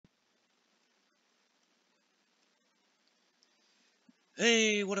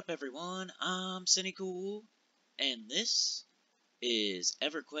Hey, what up everyone? I'm Cool, and this is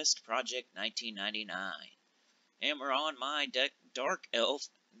Everquest Project 1999. And we're on my Dark Elf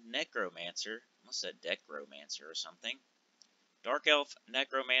Necromancer. I almost said Decromancer or something. Dark Elf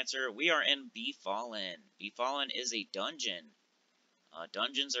Necromancer. We are in Befallen. Befallen is a dungeon.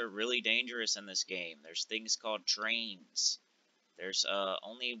 Dungeons are really dangerous in this game. There's things called trains. There's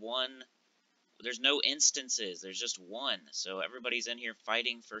only one. There's no instances. There's just one. So everybody's in here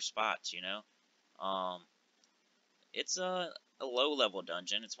fighting for spots, you know? It's a low-level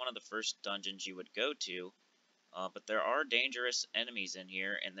dungeon. It's one of the first dungeons you would go to. But there are dangerous enemies in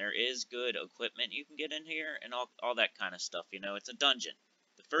here, and there is good equipment you can get in here, and all that kind of stuff, you know? It's a dungeon.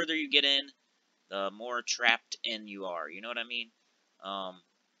 The further you get in, the more trapped in you are, you know what I mean?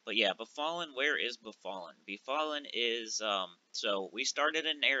 But yeah, Befallen, where is Befallen? Befallen is, so we started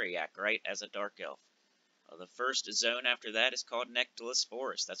in Ariak, right, as a Dark Elf. The first zone after that is called Nectalus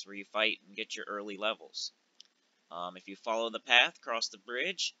Forest. That's where you fight and get your early levels. If you follow the path, cross the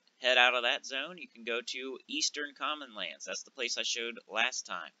bridge, head out of that zone, you can go to Eastern Commonlands. That's the place I showed last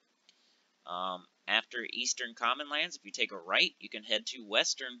time. After Eastern Commonlands, if you take a right, you can head to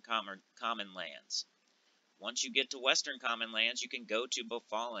Western Commonlands. Once you get to Western Commonlands, you can go to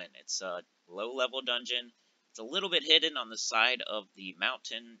Befallen. It's a low-level dungeon. It's a little bit hidden on the side of the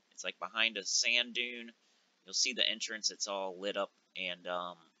mountain. It's like behind a sand dune. You'll see the entrance. It's all lit up, and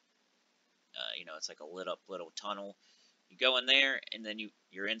you know, it's like a lit up little tunnel. You go in there, and then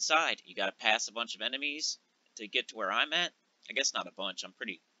you're inside. You got to pass a bunch of enemies to get to where I'm at. I guess not a bunch. I'm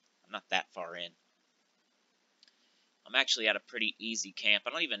not that far in. I'm actually at a pretty easy camp. I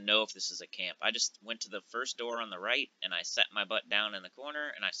don't even know if this is a camp. I just went to the first door on the right, and I set my butt down in the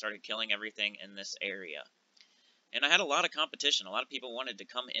corner, and I started killing everything in this area. And I had a lot of competition. A lot of people wanted to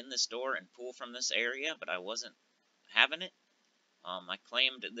come in this door and pull from this area, but I wasn't having it. I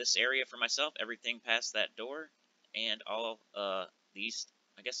claimed this area for myself, everything past that door, and all these,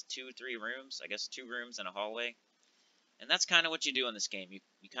 I guess, 3 rooms. I guess 2 rooms and a hallway. And that's kind of what you do in this game.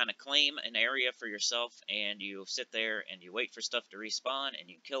 You kind of claim an area for yourself, and you sit there, and you wait for stuff to respawn, and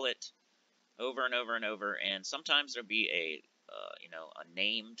you kill it over and over and over. And sometimes there'll be a, you know, a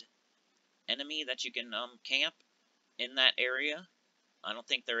named enemy that you can camp in that area. I don't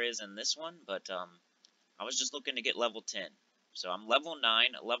think there is in this one, but I was just looking to get level 10. So I'm level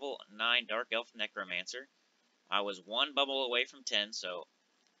 9 Dark Elf Necromancer. I was 1 bubble away from 10, so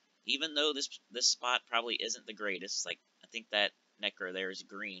even though this spot probably isn't the greatest, like, I think that Necro there is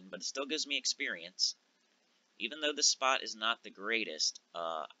green, but it still gives me experience. Even though this spot is not the greatest,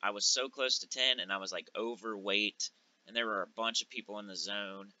 I was so close to 10, and I was, like, overweight, and there were a bunch of people in the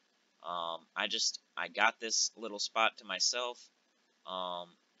zone. I got this little spot to myself.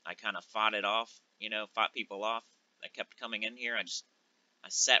 I kind of fought it off, you know, fought people off that kept coming in here. I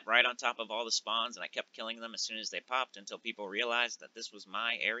sat right on top of all the spawns, and I kept killing them as soon as they popped until people realized that this was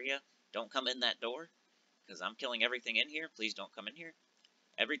my area. Don't come in that door, because I'm killing everything in here. Please don't come in here.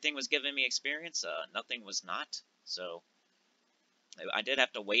 Everything was giving me experience. Nothing was not. So I did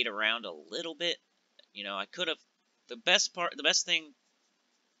have to wait around a little bit. You know, I could have. The best thing,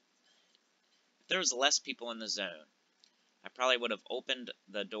 if there was less people in the zone, I probably would have opened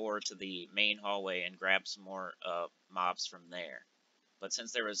the door to the main hallway and grabbed some more mobs from there. But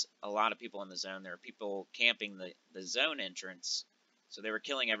since there was a lot of people in the zone, there were people camping the zone entrance, so they were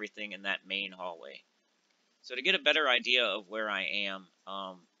killing everything in that main hallway. So to get a better idea of where I am,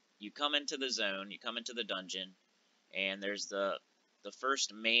 you come into the zone, you come into the dungeon, and there's the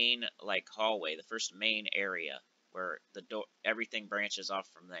first main, like, hallway, the first main area where everything branches off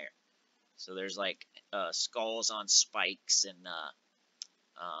from there. So there's, like, skulls on spikes and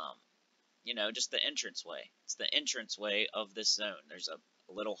you know, just the entranceway. It's the entranceway of this zone. There's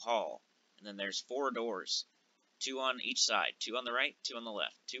a little hall, and then there's 4 doors, 2 on each side, 2 on the right, 2 on the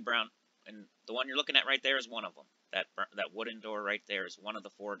left, 2 brown, and the one you're looking at right there is one of them. That wooden door right there is one of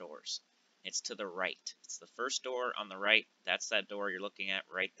the 4 doors. It's to the right. It's the first door on the right. That's that door you're looking at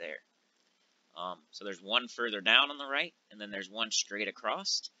right there. So there's one further down on the right, and then there's one straight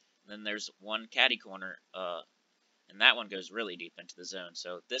across, and then there's one catty corner, and that one goes really deep into the zone.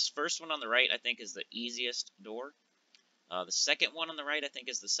 So this first one on the right, I think, is the easiest door. The second one on the right, I think,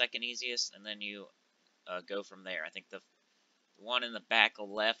 is the second easiest, and then you go from there. I think the one in the back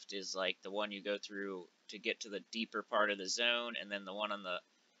left is like the one you go through to get to the deeper part of the zone, and then the one on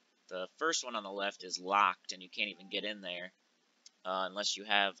the first one on the left is locked, and you can't even get in there unless you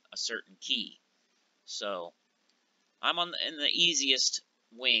have a certain key. So I'm in the easiest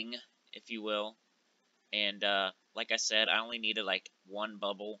wing, if you will, and like I said, I only needed like 1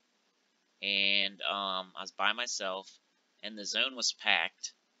 bubble, and I was by myself, and the zone was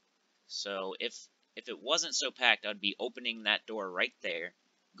packed. So if it wasn't so packed, I'd be opening that door right there,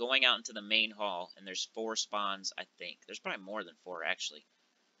 going out into the main hall, and there's 4 spawns, I think. There's probably more than 4, actually.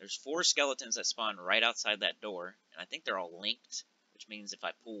 There's 4 skeletons that spawn right outside that door, and I think they're all linked, which means if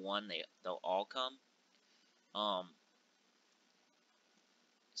I pull one, they'll all come.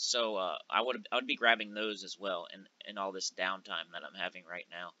 So I would be grabbing those as well in all this downtime that I'm having right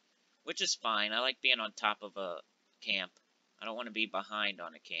now, which is fine. I like being on top of a camp. I don't want to be behind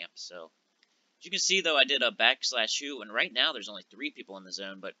on a camp. So as you can see, though, I did a /who, and right now there's only 3 people in the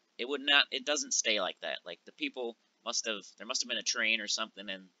zone, but it doesn't stay like that. Like the people there must have been a train or something,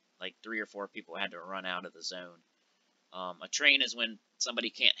 and like 3 or 4 people had to run out of the zone. A train is when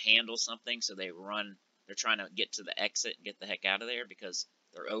somebody can't handle something, so they're trying to get to the exit and get the heck out of there because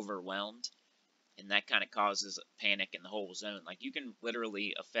they're overwhelmed, and that kind of causes panic in the whole zone. Like, you can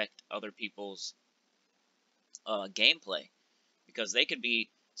literally affect other people's gameplay, because they could be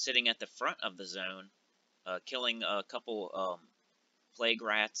sitting at the front of the zone, killing a couple plague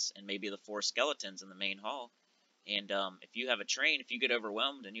rats and maybe the 4 skeletons in the main hall, and if you have a train, if you get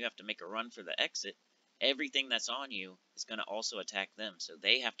overwhelmed and you have to make a run for the exit, everything that's on you is going to also attack them, so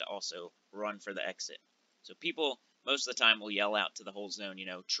they have to also run for the exit. So people, most of the time, will yell out to the whole zone,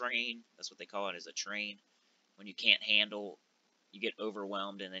 train, that's what they call it, is a train. When you can't handle, you get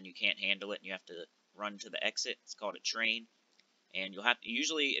overwhelmed and then you can't handle it and you have to run to the exit, it's called a train. And you'll have to,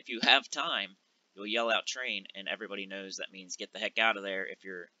 usually, if you have time, you'll yell out train, and everybody knows that means get the heck out of there if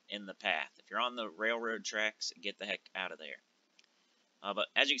you're in the path. If you're on the railroad tracks, get the heck out of there. But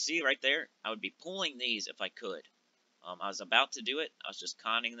as you can see right there, I would be pulling these if I could. I was about to do it. I was just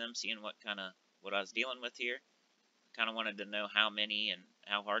conning them, seeing what I was dealing with here. Kind of wanted to know how many and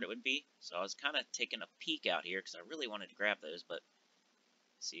how hard it would be. So I was kind of taking a peek out here because I really wanted to grab those. But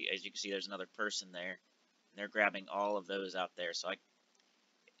see, as you can see, there's another person there. And they're grabbing all of those out there. So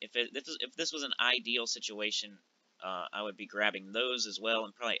if this was an ideal situation, I would be grabbing those as well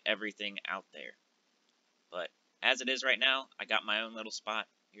and probably everything out there. But as it is right now, I got my own little spot.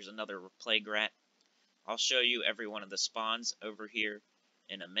 Here's another plague rat. I'll show you every one of the spawns over here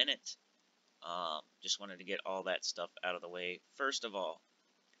in a minute. Just wanted to get all that stuff out of the way. First of all,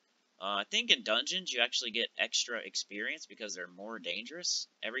 I think in dungeons you actually get extra experience because they're more dangerous.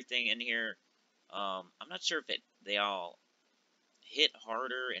 Everything in here, I'm not sure if they all hit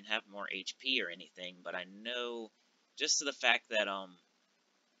harder and have more HP or anything, but I know just to the fact that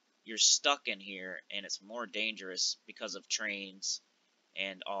you're stuck in here and it's more dangerous because of trains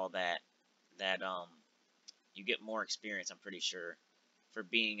and all that you get more experience, I'm pretty sure, for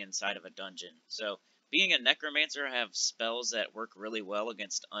being inside of a dungeon. So being a necromancer, I have spells that work really well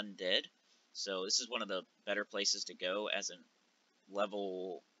against undead, so this is one of the better places to go as a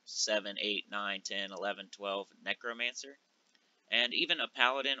level 7, 8, 9, 10, 11, 12 necromancer. And even a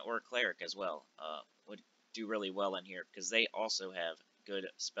paladin or a cleric as well would do really well in here, because they also have good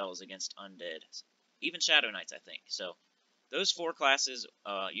spells against undead. Even Shadow Knights, I think. So those 4 classes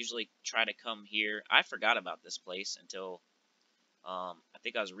usually try to come here. I forgot about this place until I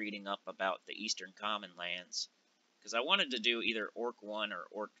think I was reading up about the Eastern Common Lands, because I wanted to do either Orc 1 or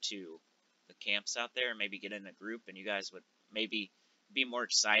Orc 2, the camps out there, and maybe get in a group, and you guys would maybe be more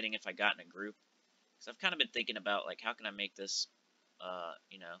exciting if I got in a group. Because I've kind of been thinking about, like, how can I make this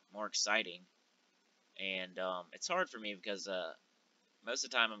more exciting, and it's hard for me because most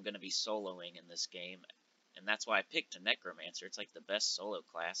of the time I'm going to be soloing in this game, and that's why I picked a Necromancer. It's like the best solo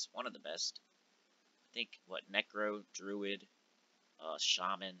class, one of the best. I think, Necro, Druid,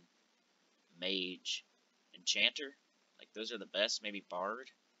 Shaman, Mage, Enchanter, like, those are the best, maybe Bard,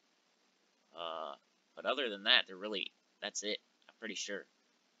 but other than that, that's it, I'm pretty sure.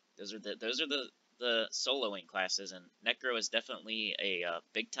 Those are the soloing classes, and Necro is definitely a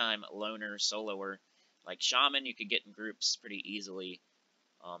big-time loner soloer. Like Shaman, you could get in groups pretty easily.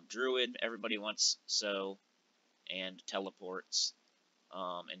 Druid, everybody wants and teleports,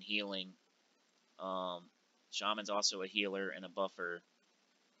 and healing. Shaman's also a healer and a buffer.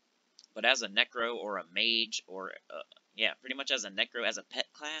 But as a Necro or a Mage, or pretty much as a Necro, as a pet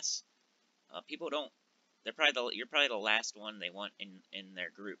class, people don't. You're probably the last one they want in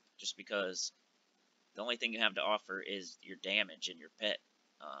their group, just because the only thing you have to offer is your damage and your pet.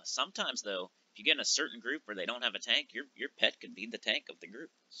 Sometimes, though, if you get in a certain group where they don't have a tank, your pet could be the tank of the group.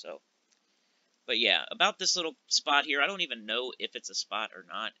 So, but yeah, about this little spot here, I don't even know if it's a spot or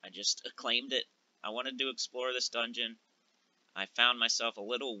not. I just claimed it. I wanted to explore this dungeon. I found myself a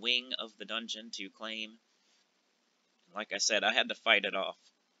little wing of the dungeon to claim. Like I said, I had to fight it off.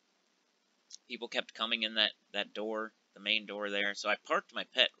 People kept coming in that door, the main door there, so I parked my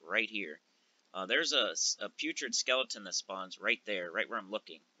pet right here. There's a putrid skeleton that spawns right there, right where I'm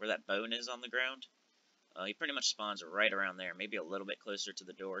looking, where that bone is on the ground. He pretty much spawns right around there, maybe a little bit closer to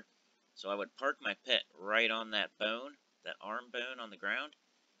the door. So I would park my pet right on that bone, that arm bone on the ground,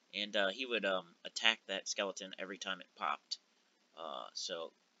 and he would attack that skeleton every time it popped.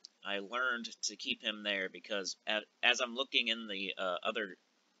 So I learned to keep him there because as I'm looking in the other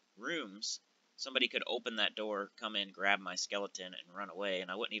rooms, somebody could open that door, come in, grab my skeleton, and run away,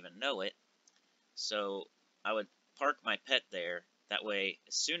 and I wouldn't even know it. So I would park my pet there. That way,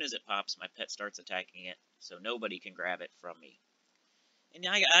 as soon as it pops, my pet starts attacking it, so nobody can grab it from me. And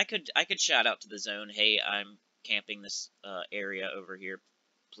I could shout out to the zone, hey, I'm camping this area over here.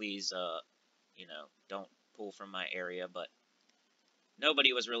 Please, don't pull from my area. But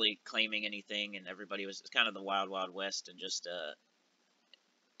nobody was really claiming anything, and everybody was kind of the wild, wild west, and just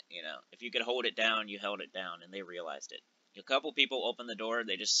if you could hold it down, you held it down, and they realized it. A couple people opened the door.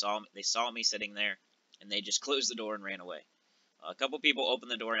 They saw me sitting there, and they just closed the door and ran away. A couple people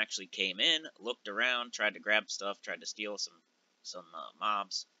opened the door and actually came in, looked around, tried to grab stuff, tried to steal some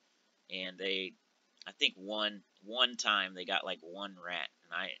mobs, and I think one time they got like one rat,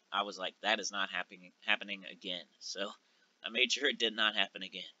 and I was like, that is not happening again. So I made sure it did not happen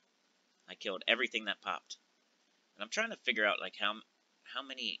again. I killed everything that popped, and I'm trying to figure out like how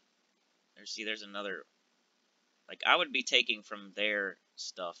many. There's another. Like I would be taking from their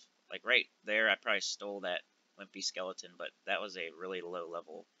stuff. Like right there, I probably stole that wimpy skeleton, but that was a really low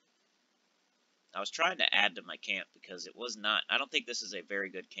level. I was trying to add to my camp because it was not. I don't think this is a very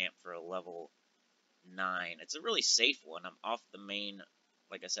good camp for a level 9. It's a really safe one. I'm off the main,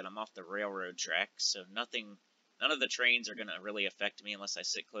 like I said, I'm off the railroad tracks, so none of the trains are gonna really affect me unless I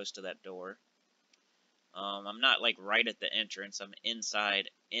sit close to that door. I'm not like right at the entrance. I'm inside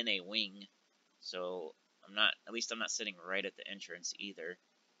in a wing, so at least I'm not sitting right at the entrance either.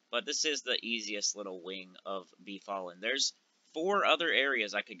 But this is the easiest little wing of Befallen. There's 4 other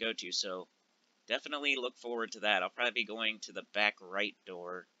areas I could go to, so definitely look forward to that. I'll probably be going to the back right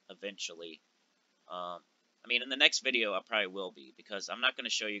door eventually. I mean, in the next video, I probably will be, because I'm not going to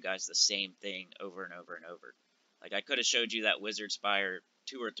show you guys the same thing over and over and over. Like, I could have showed you that Wizard Spire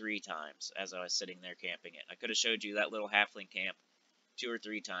 2 or 3 times as I was sitting there camping it. I could have showed you that little halfling camp 2 or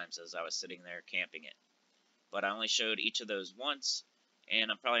 3 times as I was sitting there camping it. But I only showed each of those once,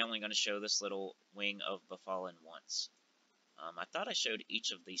 and I'm probably only going to show this little wing of Befallen once. I thought I showed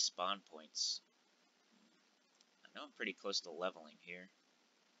each of these spawn points. I know I'm pretty close to leveling here.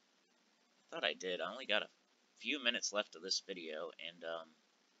 I thought I did. I only got a few minutes left of this video, and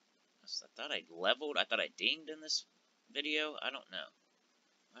I thought I leveled. I thought I dinged in this video. I don't know.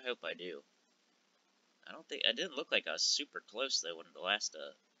 I hope I do. I didn't look like I was super close though when the last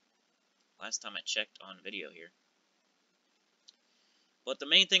time I checked on video here. But the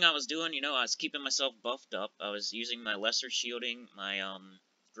main thing I was doing, I was keeping myself buffed up. I was using my lesser shielding, my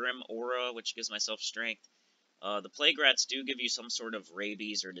grim aura, which gives myself strength. The plague rats do give you some sort of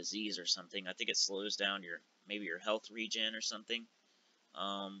rabies or disease or something. I think it slows down maybe your health regen or something.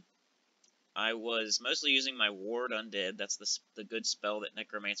 I was mostly using my ward undead. That's the good spell that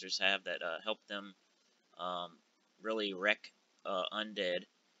necromancers have that help them really wreck undead.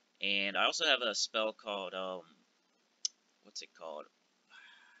 And I also have a spell called what's it called?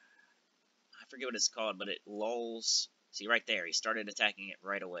 I forget what it's called, but it lulls. See right there, he started attacking it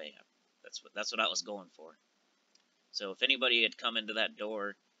right away. That's what I was going for. So if anybody had come into that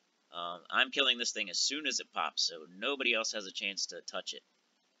door, I'm killing this thing as soon as it pops, so nobody else has a chance to touch it.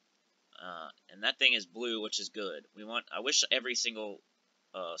 And that thing is blue, which is good. I wish every single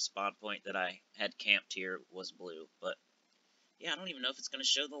spawn point that I had camped here was blue, but yeah, I don't even know if it's going to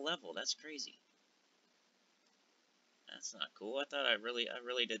show the level. That's crazy. That's not cool. I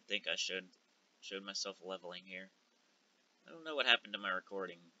really did think I showed myself leveling here. I don't know what happened to my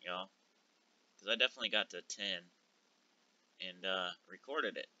recording, y'all, because I definitely got to 10 and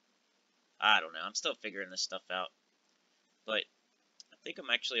recorded it. I don't know. I'm still figuring this stuff out, but I think I'm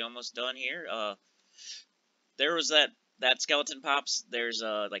actually almost done here. There was that skeleton pops. There's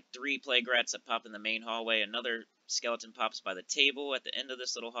like 3 plague rats that pop in the main hallway. Another skeleton pops by the table at the end of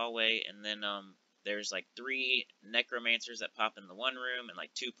this little hallway, and then there's like 3 necromancers that pop in the one room, and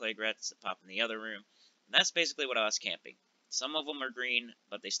like 2 plague rats that pop in the other room. And that's basically what I was camping. Some of them are green,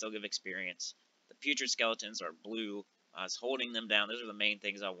 but they still give experience. The putrid skeletons are blue. I was holding them down. Those are the main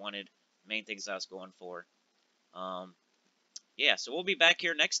things I wanted, main things I was going for. Yeah, so we'll be back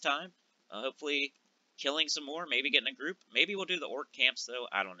here next time. Hopefully killing some more, maybe getting a group. Maybe we'll do the orc camps, though.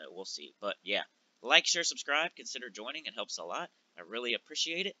 I don't know. We'll see. But, yeah. Like, share, subscribe. Consider joining. It helps a lot. I really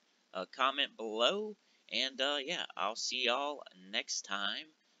appreciate it. Comment below. And, yeah, I'll see y'all next time.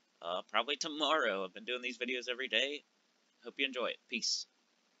 probably tomorrow. I've been doing these videos every day. Hope you enjoy it. Peace.